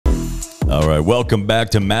All right, welcome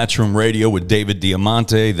back to Matchroom Radio with David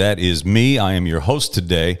Diamante. That is me. I am your host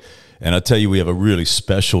today. And I'll tell you, we have a really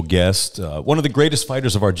special guest, one of the greatest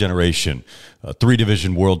fighters of our generation, a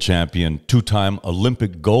three-division world champion, two-time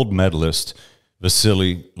Olympic gold medalist,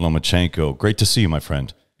 Vasiliy Lomachenko. Great to see you, my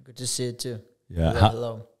friend. Good to see you too. Yeah.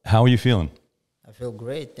 Hello. How are you feeling? I feel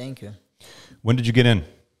great, thank you. When did you get in?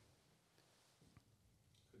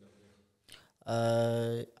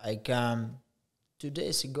 I came 2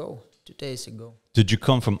 days ago. Did you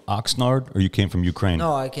come from Oxnard or you came from Ukraine?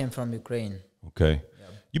 No, I came from Ukraine. Okay. Yeah.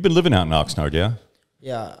 You've been living out in Oxnard, yeah?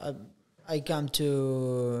 Yeah, I come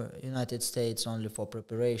to United States only for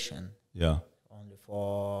preparation. Yeah. Only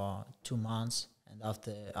for 2 months. And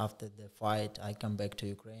after the fight, I come back to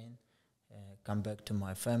Ukraine, come back to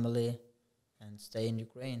my family, and stay in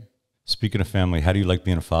Ukraine. Speaking of family, how do you like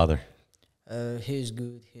being a father? He's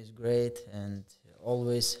good, he's great, and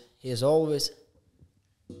he is always...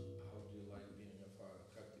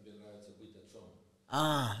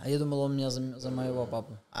 Я думал, он меня за моего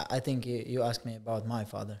папу. I think you asked me about my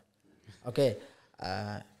father. Okay.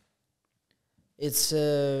 It's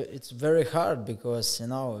very hard because,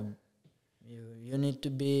 you need to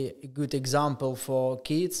be a good example for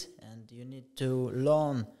kids, and you need to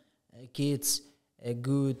learn kids a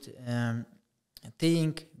good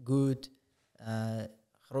thing, good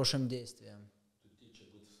хорошим действием.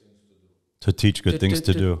 To teach good things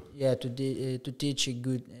to do. Yeah, to teach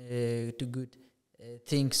good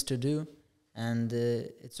things to do, and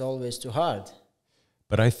it's always too hard.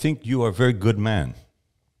 But I think you are a very good man.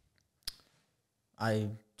 I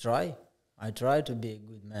try to be a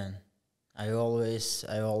good man. I always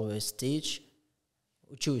teach,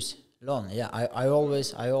 учусь, learn. Yeah, I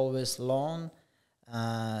always learn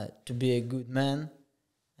to be a good man,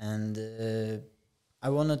 and I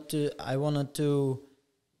wanted to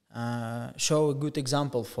show a good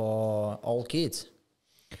example for all kids.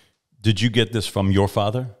 Did you get this from your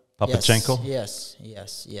father, Papachenko? Yes.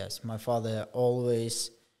 My father always,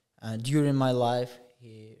 during my life,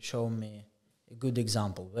 he showed me a good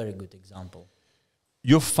example, very good example.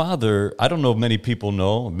 Your father, I don't know if many people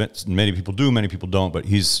know, many people do, many people don't, but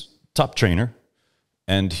he's top trainer.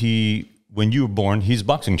 And when you were born, he's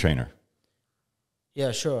boxing trainer.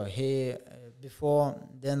 Yeah, sure. Before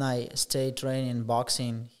then I stayed training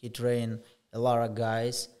boxing. He trained a lot of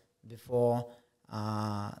guys before.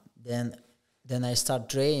 Then I start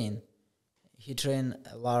training. He trained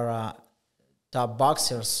a lot of top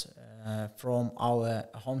boxers from our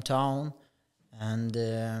hometown, and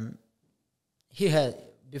he had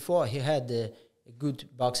a good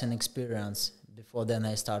boxing experience. Before then,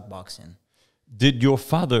 I start boxing. Did your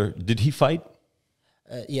father? Did he fight?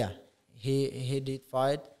 Yeah, he did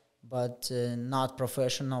fight, but not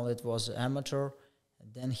professional. It was amateur.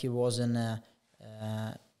 Then he was in a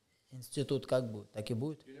institute, так и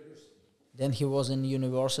будет. Then he was in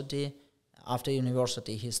university. After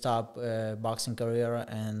university, he stopped boxing career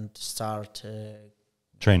and start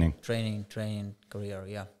training career.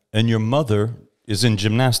 Yeah. And your mother is in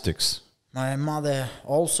gymnastics. My mother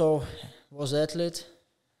also was athlete.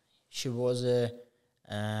 She was a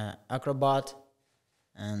acrobat,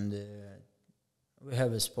 and we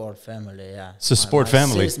have a sport family. Yeah, it's a sport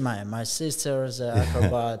family. My sister is an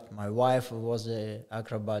acrobat. My wife was an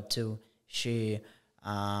acrobat too. She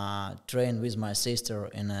trained with my sister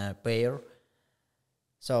in a pair.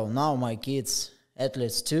 So now my kids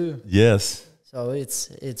athletes too. Yes. So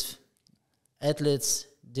it's athletes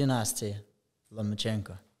dynasty,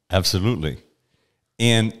 Lomachenko. Absolutely.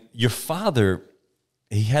 And your father,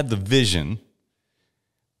 he had the vision.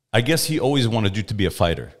 I guess he always wanted you to be a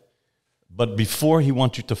fighter. But before he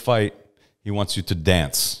wants you to fight, he wants you to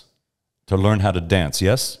dance, to learn how to dance,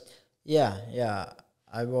 yes? Yeah.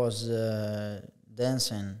 I was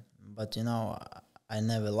dancing, but, I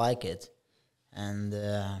never like it. And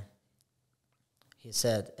he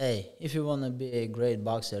said, hey, if you want to be a great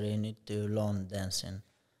boxer, you need to learn dancing.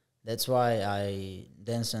 That's why I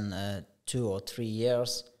danced in 2 or 3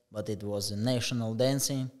 years, but it was a national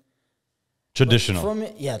dancing. Traditional. But for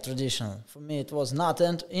me, yeah, traditional. For me, it was not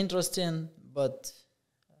interesting, but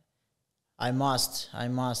I must.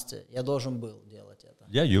 Я должен был делать это.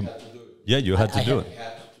 Yeah, you had to do it.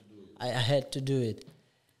 I had to do it.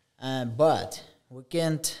 But we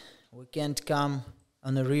can't come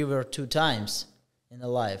on a river 2 times in a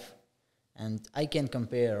life. And I can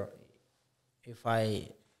compare if I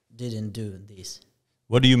didn't do this.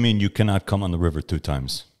 What do you mean you cannot come on the river 2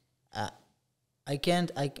 times? I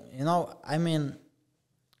can't,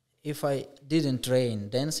 if I didn't train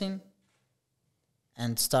dancing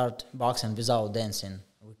and start boxing without dancing,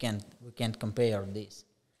 we can't compare this.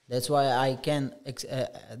 That's why I can.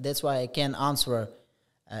 That's why I can answer.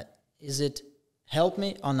 Is it help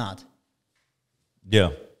me or not? Yeah,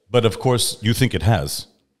 but of course you think it has.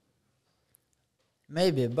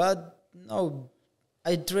 Maybe, but no.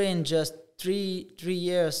 I trained just three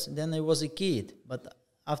years. Then I was a kid, but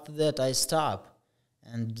after that I stopped,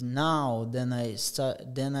 and now then I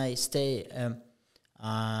start. Then I stay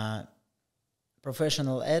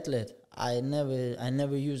professional athlete. I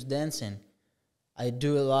never use dancing. I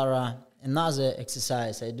do a lot of another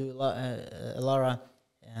exercise. I do a lot of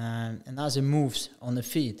another moves on the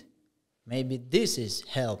feet. Maybe this is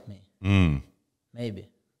help me. Maybe.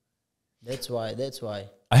 That's why.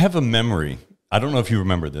 I have a memory. I don't know if you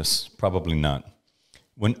remember this. Probably not.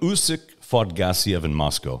 When Usyk fought Gassiev in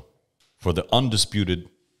Moscow for the undisputed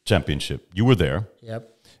championship, you were there. Yep.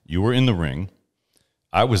 You were in the ring.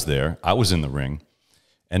 I was there. I was in the ring.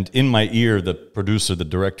 And in my ear, the producer, the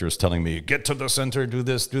director is telling me, get to the center, do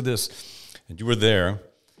this, do this. And you were there.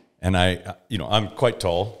 And I'm quite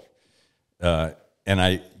tall.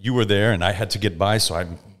 You were there, and I had to get by, so I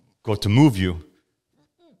go to move you.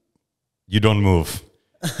 You don't move.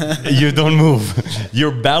 You don't move.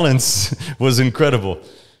 Your balance was incredible.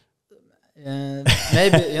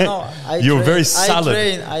 Maybe, you were very solid.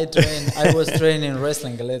 I was training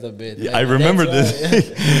wrestling a little bit. Yeah, I remember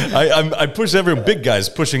this. I push every big guys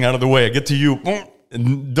pushing out of the way. I get to you,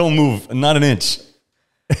 don't move, not an inch.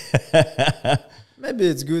 Maybe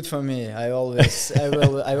it's good for me. I always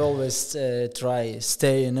try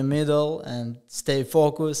stay in the middle and stay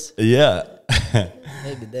focused. Yeah.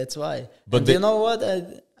 Maybe that's why. But you know what?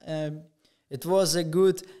 It was a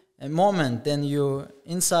good moment. Then you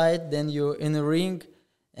inside, then you in the ring,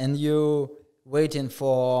 and you waiting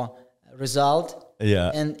for a result.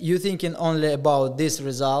 Yeah. And you thinking only about this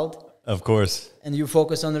result. Of course. And you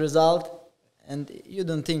focus on the result, and you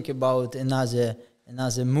don't think about another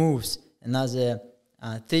moves, another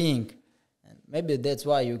thing. And maybe that's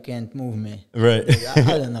why you can't move me. Right.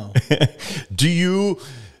 I don't know. Do you,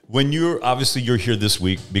 when you're here this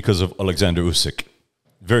week because of Alexander Usyk,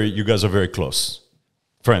 you guys are very close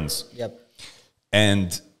friends. Yep.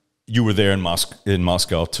 And you were there in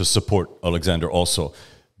Moscow to support Alexander also.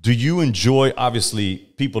 Do you enjoy, obviously,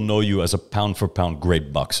 people know you as a pound-for-pound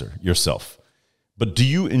great boxer yourself. But do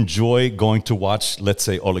you enjoy going to watch, let's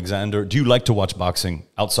say, Alexander? Do you like to watch boxing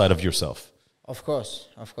outside of yourself? Of course,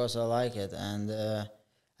 I like it. And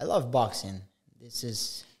I love boxing.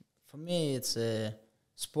 For me, it's a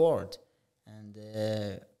sport. And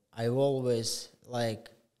I always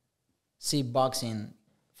see boxing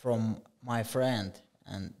from my friend.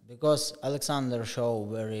 And because Alexander show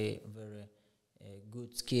very, very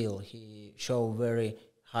good skill, he show very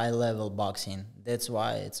high-level boxing. That's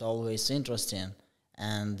why it's always interesting.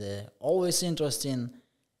 And always interesting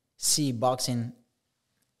see boxing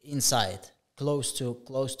inside, close to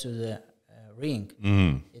the ring.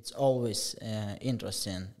 Mm-hmm. It's always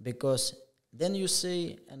interesting because then you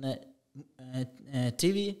see on a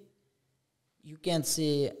TV, you can't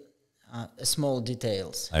see small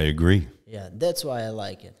details. I agree. Yeah, that's why I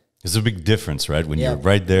like it. There's a big difference, right? When you're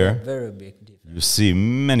right there, very big difference. You see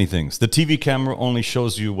many things. The TV camera only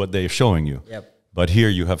shows you what they're showing you. Yep. But here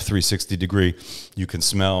you have 360 degree. You can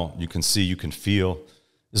smell, you can see, you can feel.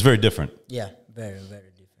 It's very different. Yeah, very,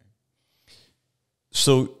 very different.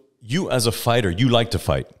 So you as a fighter, you like to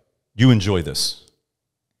fight. You enjoy this.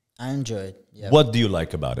 I enjoy it. Yep. What do you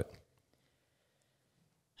like about it?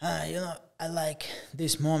 I like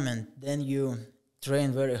this moment. Then you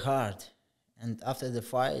train very hard. And after the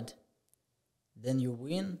fight, then you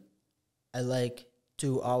win. I like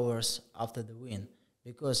 2 hours after the win.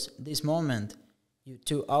 Because this moment,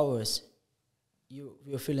 2 hours,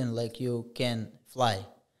 you're feeling like you can fly.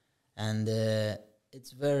 And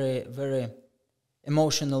it's very, very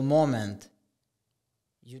emotional moment.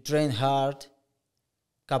 You train hard,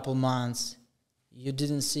 couple months, you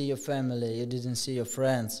didn't see your family, you didn't see your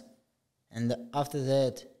friends. And after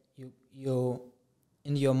that, you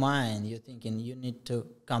in your mind, you're thinking you need to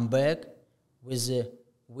come back with a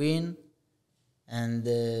win. And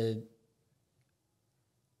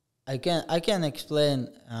I can explain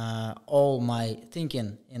all my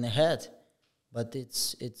thinking in the head, but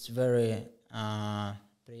it's very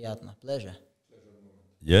приятно, pleasure.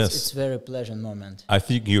 Yes. It's very pleasant moment. I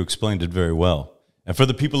think you explained it very well. And for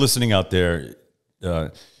the people listening out there,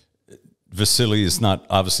 Vasiliy is not,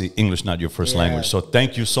 obviously, English not your first language. So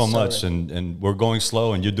thank you so much. And we're going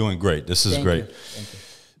slow, and you're doing great. This is great. Thank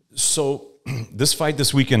you. So this fight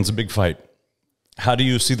this weekend is a big fight. How do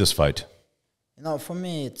you see this fight? For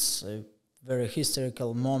me, it's a very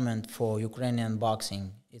historical moment for Ukrainian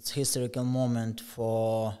boxing. It's a historical moment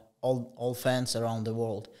for all fans around the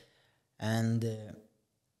world. And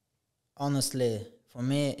honestly, for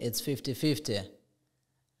me, it's 50-50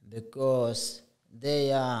 because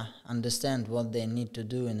they understand what they need to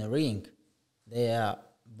do in the ring. They are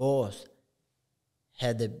both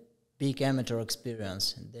had a big amateur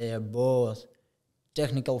experience. They are both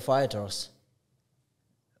technical fighters.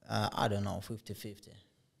 I don't know, 50-50.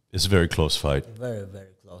 It's a very close fight. Very,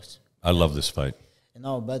 very close. I love this fight.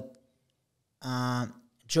 But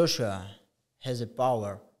Joshua has a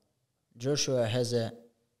power. Joshua has a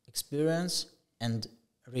experience and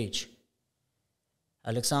reach.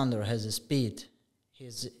 Alexander has a speed.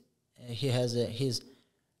 He has his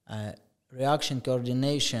reaction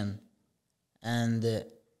coordination and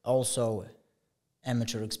also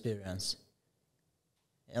amateur experience.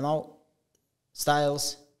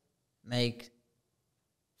 Styles make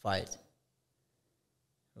fight.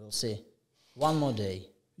 We'll see. One more day.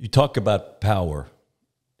 You talk about power,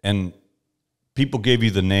 and people gave you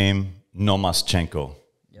the name Lomachenko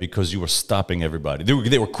because you were stopping everybody.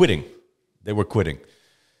 They were quitting. They were quitting.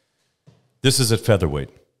 This is at featherweight.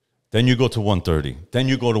 Then you go to 130. Then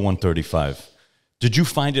you go to 135. Did you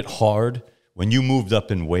find it hard when you moved up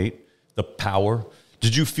in weight, the power?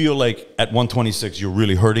 Did you feel like at 126 you're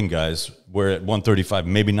really hurting guys, where at 135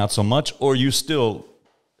 maybe not so much? Or you still,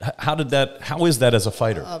 how is that as a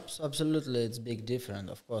fighter? Absolutely, it's big different.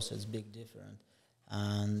 Of course, it's big different.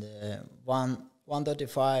 And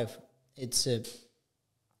 135, it's a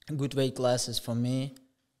good weight classes for me.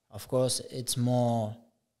 Of course, it's more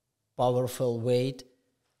powerful weight,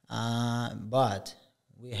 but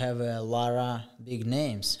we have a lot of big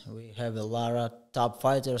names. We have a lot of top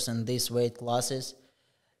fighters in these weight classes.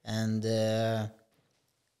 And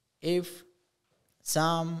if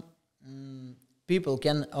some people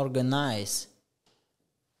can organize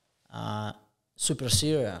Super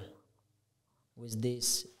Series with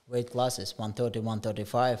these weight classes, 130,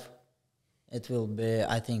 135,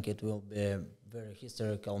 I think it will be a very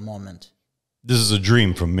historical moment. This is a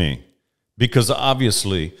dream from me. Because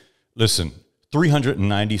obviously, listen,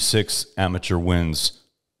 396 amateur wins,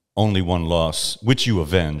 only one loss, which you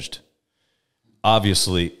avenged.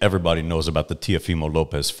 Obviously, everybody knows about the Teofimo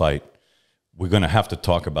Lopez fight. We're going to have to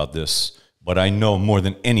talk about this. But I know more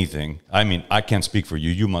than anything, I mean, I can't speak for you.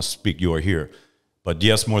 You must speak. You are here. But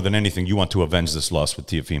yes, more than anything, you want to avenge this loss with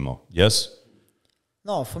Teofimo. Yes?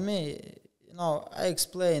 No, for me, I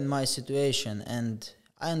explain my situation and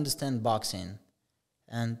I understand boxing.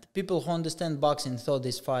 And people who understand boxing thought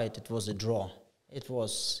this fight, it was a draw. It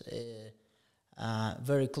was a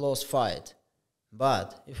very close fight.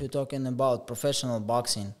 But if you're talking about professional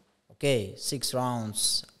boxing, okay, 6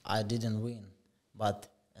 rounds, I didn't win. But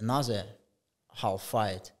another half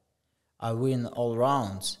fight, I win all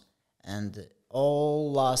rounds. And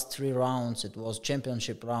all last 3 rounds, it was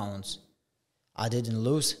championship rounds. I didn't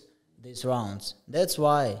lose these rounds. That's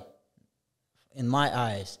why, in my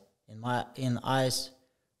eyes, in eyes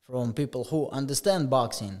from people who understand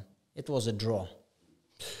boxing, it was a draw.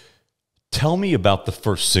 Tell me about the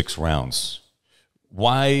first 6 rounds.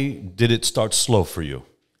 Why did it start slow for you?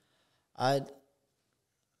 I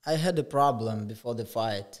had a problem before the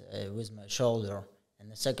fight with my shoulder. In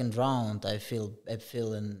the second round, I feel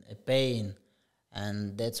in a pain,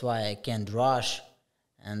 and that's why I can't rush.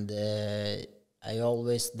 And I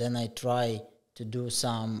try to do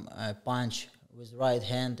some punch with right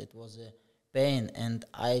hand. It was a pain, and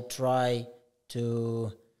I try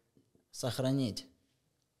to сохранить.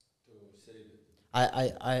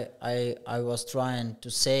 I was trying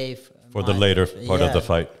to save for the later part of the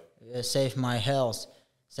fight. Save my health,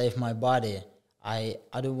 save my body. I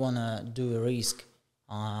don't want to do a risk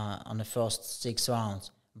on the first 6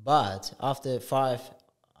 rounds. But after five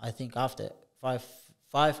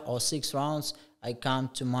or 6 rounds, I come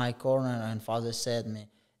to my corner and Father said me,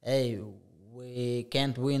 "Hey, we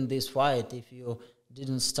can't win this fight if you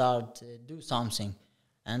didn't start do something."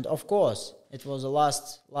 And of course, it was the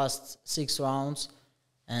last 6 rounds,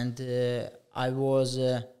 and I was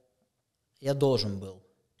я должен был.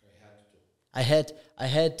 I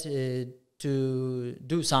had to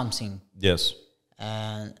do something. Yes.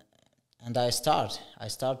 And I start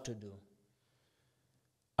to do.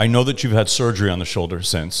 I know that you've had surgery on the shoulder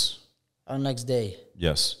since. Our next day.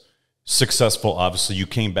 Yes. Successful, obviously. You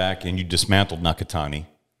came back and you dismantled Nakatani.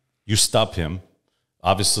 You stopped him.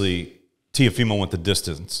 Obviously, Teofimo went the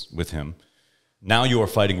distance with him. Now you are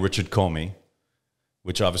fighting Richard Comey,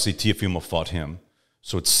 which obviously Teofimo fought him.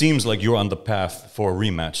 So it seems like you're on the path for a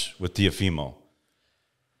rematch with Teofimo.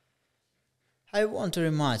 I want a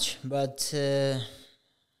rematch, but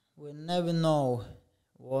we never know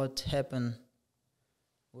what happened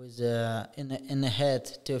with in the head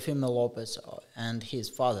Teofimo Lopez and his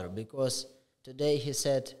father, because today he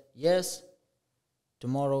said yes,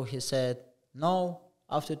 tomorrow he said no,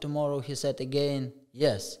 after tomorrow he said again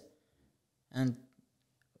yes, and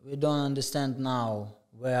we don't understand now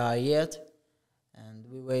where are yet, and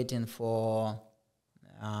we're waiting for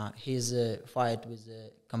his fight with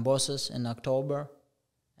Kambosos in October,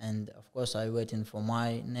 and of course I'm waiting for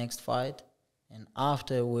my next fight, and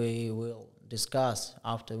after we will discuss,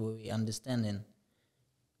 after we understanding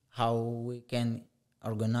how we can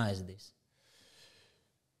organize this.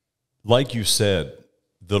 Like you said,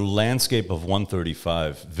 the landscape of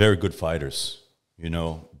 135, very good fighters, you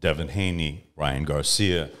know, Devin Haney, Ryan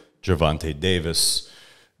Garcia, Gervonta Davis.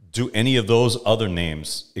 Do any of those other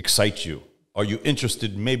names excite you? Are you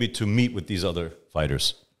interested maybe to meet with these other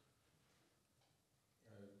fighters?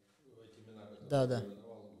 Да.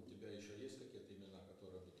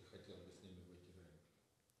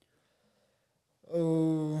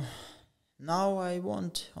 Now I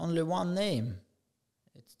want only one name.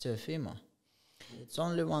 It's Teofimo. It's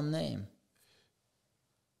only one name.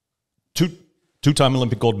 Two-time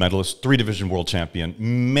Olympic gold medalist, three-division world champion.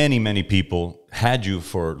 Many people had you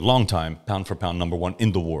for a long time, pound for pound, number one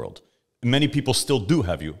in the world. Many people still do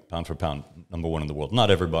have you, pound for pound, number one in the world.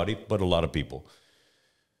 Not everybody, but a lot of people.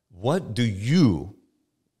 What do you,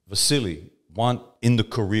 Vasiliy, want in the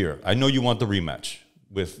career? I know you want the rematch.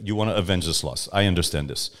 You want to avenge this loss. I understand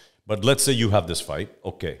this. But let's say you have this fight.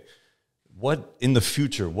 Okay. What in the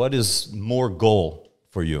future, what is more goal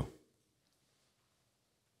for you?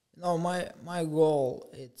 No, my goal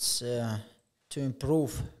is to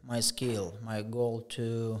improve my skill. My goal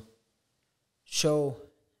to show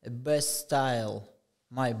my best style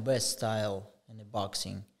in the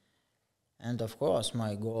boxing. And of course,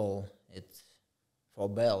 my goal is for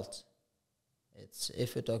belt. It's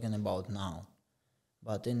if we're talking about now.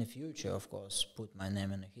 But in the future, of course, put my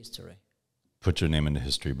name in the history. Put your name in the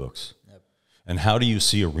history books. Yep. And how do you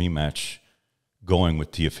see a rematch going with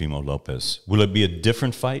Teofimo Lopez? Will it be a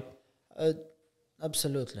different fight?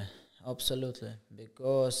 Absolutely.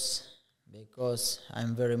 Because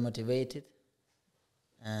I'm very motivated,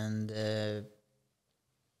 and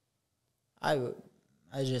I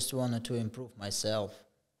just wanted to improve myself,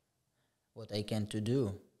 what I can to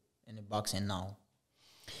do in the boxing now.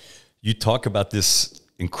 You talk about this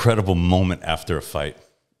incredible moment after a fight.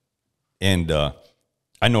 And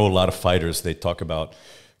I know a lot of fighters, they talk about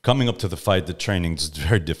coming up to the fight, the training is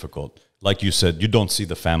very difficult. Like you said, you don't see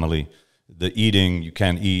the family, the eating, you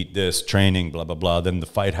can't eat, this, training, blah, blah, blah. Then the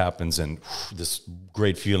fight happens and this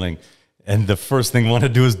great feeling. And the first thing you want to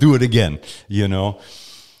do is do it again, you know.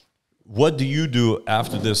 What do you do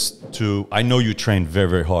after this I know you train very,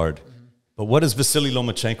 very hard. But what does Vasiliy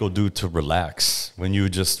Lomachenko do to relax when you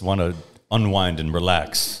just want to unwind and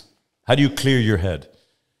relax? How do you clear your head?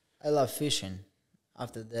 I love fishing.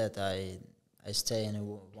 After that, I stay in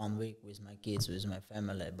 1 week with my kids, with my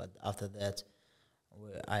family. But after that,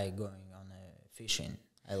 I going on fishing.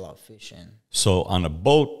 I love fishing. So on a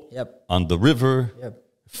boat? Yep. On the river? Yep.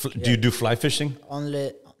 Do you do fly fishing?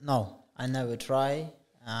 No, I never try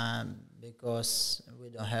because we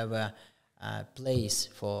don't have a place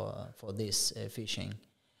for this fishing.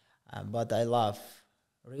 But I love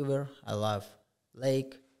river, I love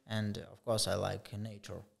lake, and of course I like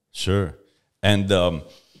nature. Sure. And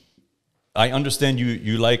I understand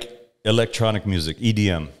you like electronic music,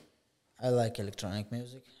 EDM. I like electronic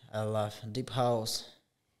music. I love deep house.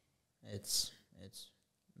 It's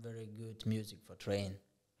very good music for train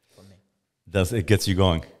for me. It gets you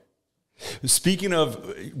going. Speaking of,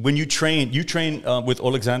 when you train with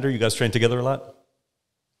Alexander, you guys train together a lot?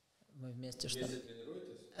 With Mr.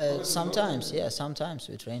 Sometimes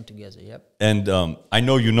we train together, yep. And I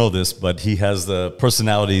know you know this, but he has the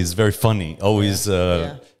personality, is very funny, always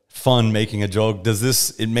fun, making a joke.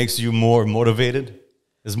 It makes you more motivated?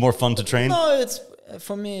 Is it more fun to train? No,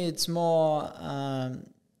 for me it's more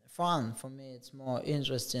fun. For me it's more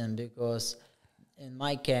interesting because in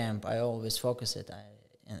my camp I always focus it.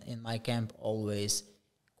 In my camp always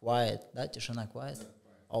quiet. That тишина, quiet.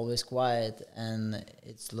 Always quiet, and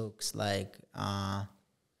it looks like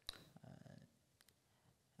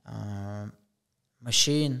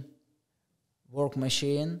machine, work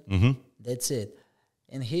machine. Mm-hmm. That's it.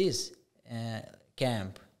 In his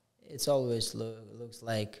camp, it's always looks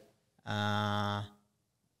like I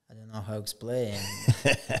don't know how to explain.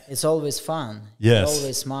 It's always fun. Yes. He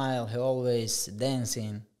always smile. He always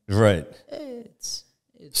dancing. Right.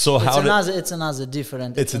 It's another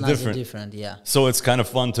different. Yeah. So it's kind of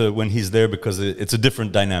fun when he's there because it's a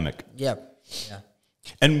different dynamic. Yep. Yeah.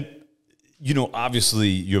 And you know, obviously,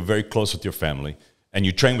 you're very close with your family. and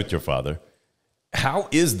you train with your father. How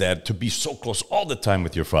is that to be so close all the time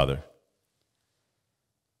with your father?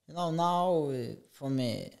 You know, now for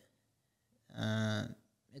me,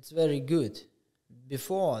 it's very good.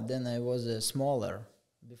 Before, then I was smaller.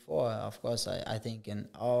 Before, of course, I thinking,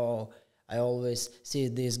 I always see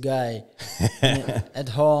this guy at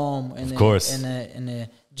home in a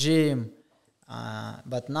gym.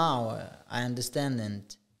 But now I understand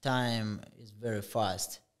that time is very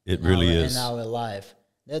fast. It really is. In our life.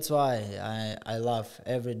 That's why I love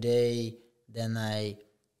every day. Then I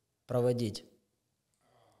проводить.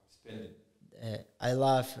 I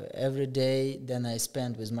love every day. Then I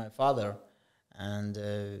spend with my father, and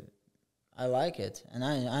I like it, and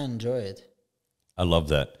I enjoy it. I love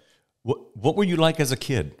that. What were you like as a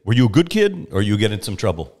kid? Were you a good kid, or you get in some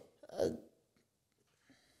trouble?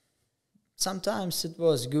 Sometimes it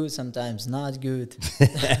was good, sometimes not good.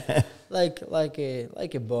 like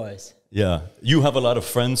a boys. Yeah. You have a lot of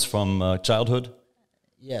friends from childhood?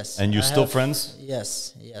 Yes. And you're still friends?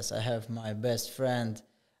 Yes. I have my best friend.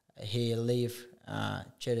 He lives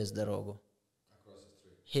через дорогу. Across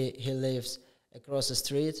the street. He lives across the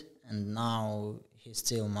street, and now he's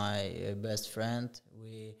still my best friend.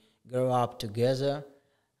 We grew up together,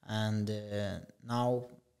 and now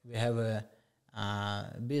we have a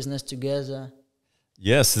business together.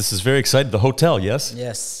 Yes, this is very exciting. The hotel, yes?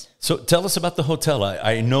 Yes. So tell us about the hotel.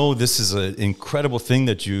 I know this is an incredible thing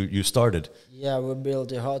that you started. Yeah, we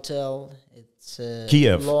built a hotel. It's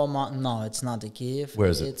Kiev? Loma. No, it's not a Kiev. Where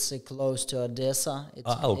is it? It's close to Odessa.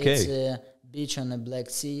 Okay. It's a beach on the Black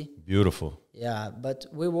Sea. Beautiful. Yeah, but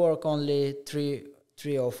we work only three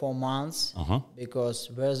or 4 months because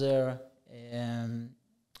weather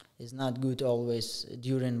is not good always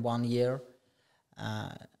during 1 year.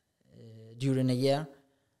 During a year,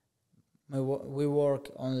 we work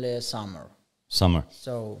only summer.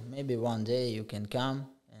 So maybe one day you can come.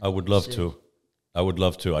 I would love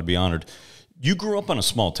to. I'd be honored. You grew up in a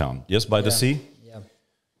small town, yes, by the sea? Yeah.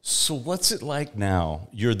 So what's it like now?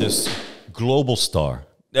 You're this global star.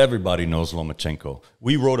 Everybody knows Lomachenko.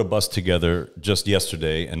 We rode a bus together just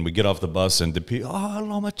yesterday, and we get off the bus, and the people,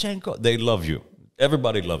 Lomachenko, they love you.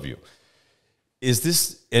 Everybody love you. Is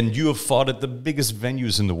this, and you have fought at the biggest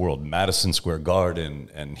venues in the world, Madison Square Garden,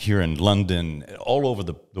 and here in London, all over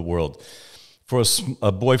the world. For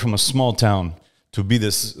a boy from a small town to be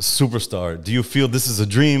this superstar, do you feel this is a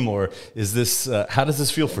dream, or is this, how does this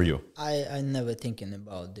feel for you? I never thinking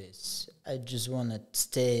about this. I just want to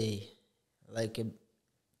stay like a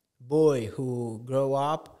boy who grow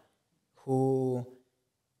up, who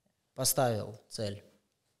поставил цель.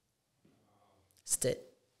 Stay.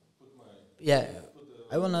 Yeah,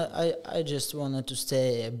 I just wanted to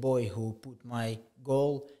stay a boy who put my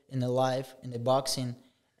goal in the life, in the boxing,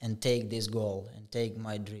 and take this goal and take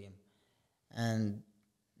my dream, and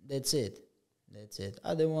that's it.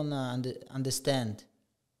 I don't wanna understand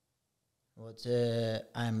what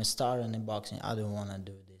I'm a star in the boxing. I don't wanna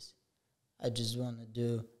do this. I just wanna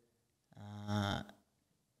do,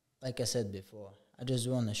 like I said before, I just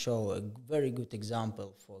wanna show a very good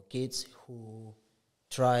example for kids who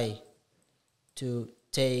try to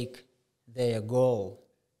take their goal,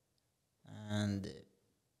 and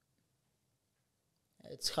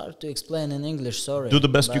it's hard to explain in English. Sorry. Do the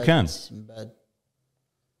best you can. But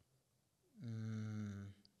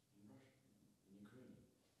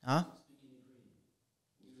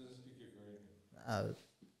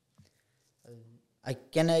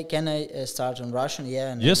can I start in Russian?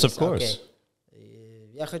 Yeah. Yes, of course. Okay.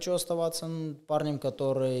 Я хочу оставаться парнем,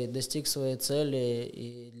 который достиг своей цели,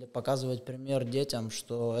 и показывать пример детям,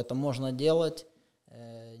 что это можно делать,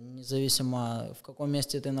 независимо в каком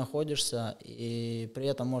месте ты находишься, и при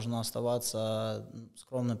этом можно оставаться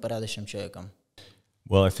скромным, порядочным человеком.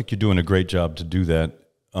 Well, I think you're doing a great job to do that.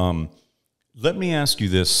 Let me ask you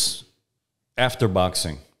this. After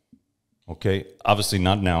boxing, okay, obviously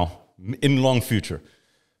not now, in long future,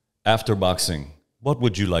 after boxing, what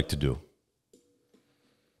would you like to do?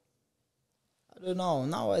 I don't know.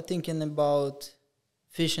 Now I'm thinking about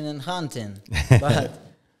fishing and hunting,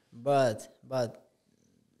 but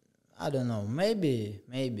I don't know. Maybe.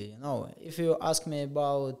 If you ask me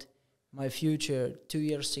about my future 2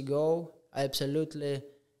 years ago, I absolutely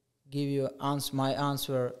give you my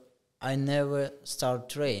answer. I never start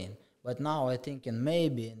train, but now I'm thinking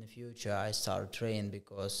maybe in the future I start train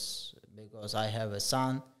because I have a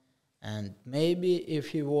son, and maybe if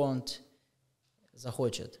he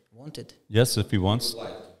захочет. Want it? Yes, if he wants.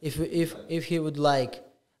 If he would like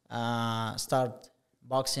start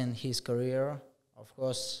boxing his career, of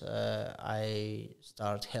course I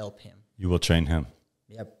start help him. You will train him.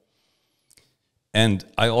 Yep. And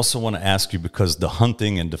I also want to ask you, because the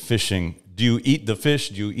hunting and the fishing, do you eat the fish?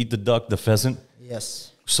 Do you eat the duck, the pheasant?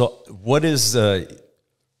 Yes. So what is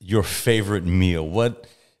your favorite meal? What,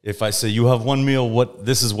 if I say you have one meal,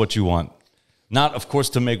 this is what you want? Not, of course,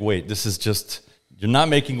 to make weight. This is just, you're not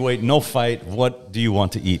making weight, no fight. What do you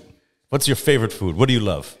want to eat? What's your favorite food? What do you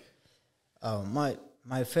love? Oh,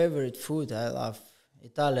 my favorite food, I love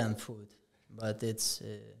Italian food, but it's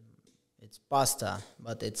pasta,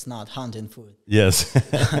 but it's not hunting food. Yes.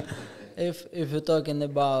 If you're talking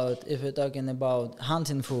about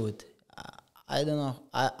hunting food, I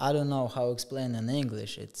don't know how to explain in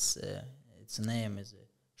English. Its name is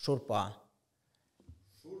shurpa.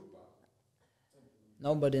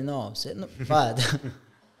 Nobody knows it, but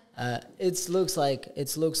it looks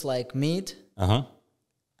like meat.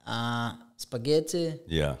 Spaghetti.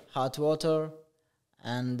 Yeah. Hot water,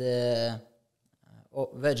 and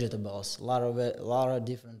vegetables. A lot of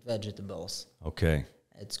different vegetables. Okay.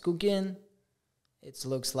 It's cooking. It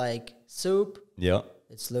looks like soup. Yeah.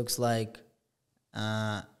 It looks like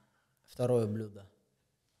второе блюдо.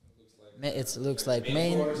 It looks like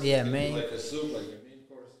main. Course, yeah, main. Like a soup, like a main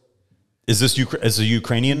course. Is this a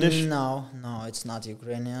Ukrainian dish? No, it's not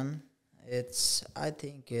Ukrainian. I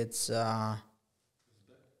think it's I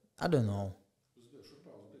don't know.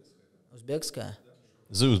 Uzbekska.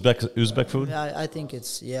 Is it Uzbek food? Yeah, I think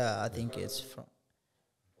it's from.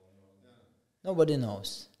 Nobody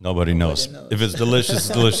knows. Nobody knows. If it's delicious, it's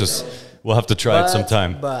delicious. We'll have to try it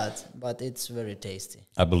sometime. But it's very tasty.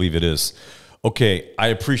 I believe it is. Okay, I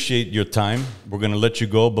appreciate your time. We're going to let you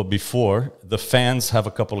go, but before, the fans have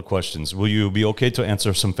a couple of questions. Will you be okay to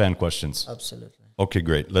answer some fan questions? Absolutely. Okay,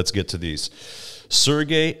 great. Let's get to these.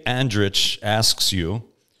 Sergey Andrich asks you,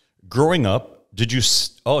 growing up, did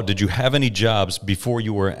you have any jobs before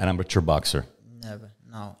you were an amateur boxer? Never.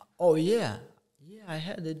 No. Oh yeah. Yeah, I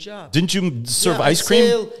had a job. Didn't you serve ice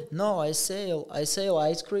cream? I sell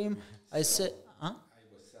ice cream.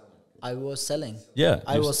 I was selling. Yeah.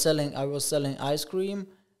 I was selling ice cream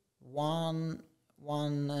one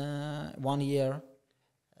year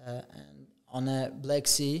and on a Black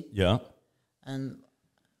Sea. Yeah. And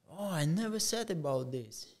I never said about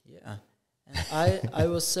this. Yeah. And I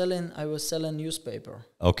was selling newspaper.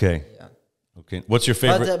 Okay. Yeah. Okay. What's your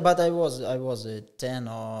favorite? But I was 10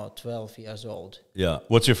 or 12 years old. Yeah.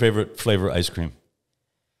 What's your favorite flavor ice cream?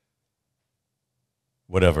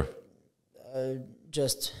 Whatever.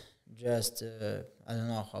 Just I don't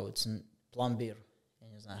know how it's plumbeer. I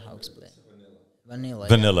don't know how to explain. Vanilla.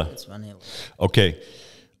 Vanilla. Yeah, it's vanilla. Okay.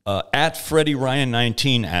 At Freddie Ryan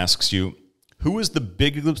 19 asks you, who is the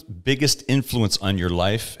biggest influence on your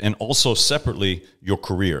life and also separately your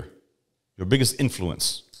career? Your biggest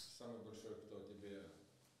influence?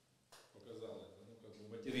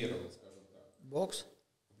 Box?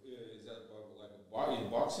 Is that like in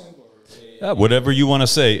boxing? Yeah, whatever you want to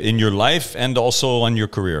say, in your life and also on your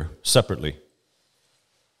career, separately.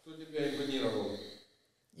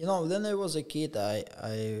 When I was a kid,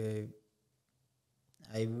 I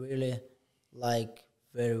really like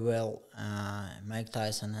very well Mike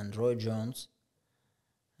Tyson and Roy Jones,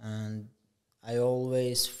 and I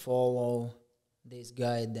always follow this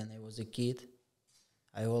guy. Then I was a kid.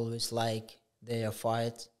 I always like their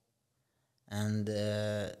fight, and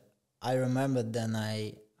I remember then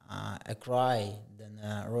I cry. Then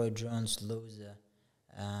Roy Jones lose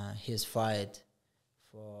his fight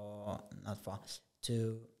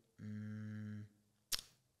to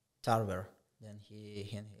Tarver.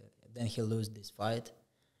 Then he lose this fight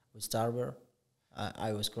with Tarver.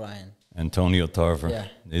 I was crying. Antonio Tarver. Yeah.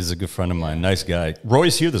 He's a good friend of mine. Yeah. Nice guy.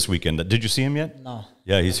 Roy's here this weekend. Did you see him yet? No.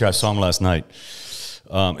 Yeah, he's here. I saw him last night.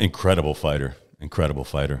 Incredible fighter. Incredible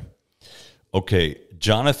fighter. Okay,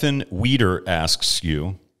 Jonathan Weeder asks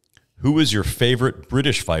you, who is your favorite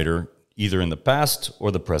British fighter, either in the past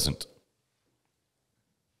or the present?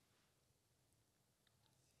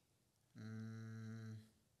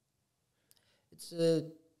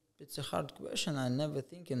 It's a hard question. I never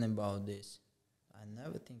thinking about this.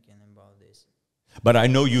 But I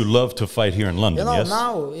know you love to fight here in London. Yes?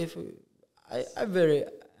 Now if I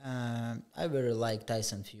very like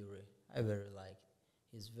Tyson Fury. I very like.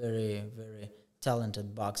 He's very very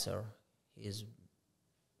talented boxer. He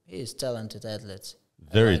is talented athlete.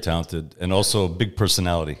 Very talented and also a big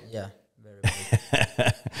personality. Yeah, very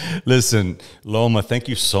big. Listen, Loma, thank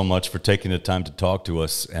you so much for taking the time to talk to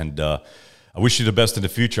us, and I wish you the best in the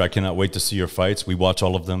future. I cannot wait to see your fights. We watch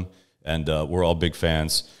all of them, and we're all big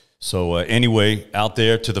fans. So anyway, out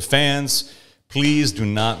there to the fans, Please do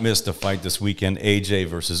not miss the fight this weekend, AJ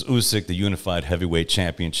versus Usyk, the unified heavyweight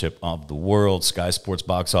championship of the world, Sky Sports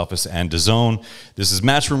Box Office and DAZN. This is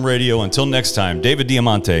Matchroom Radio. Until next time, David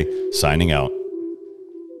Diamante signing out.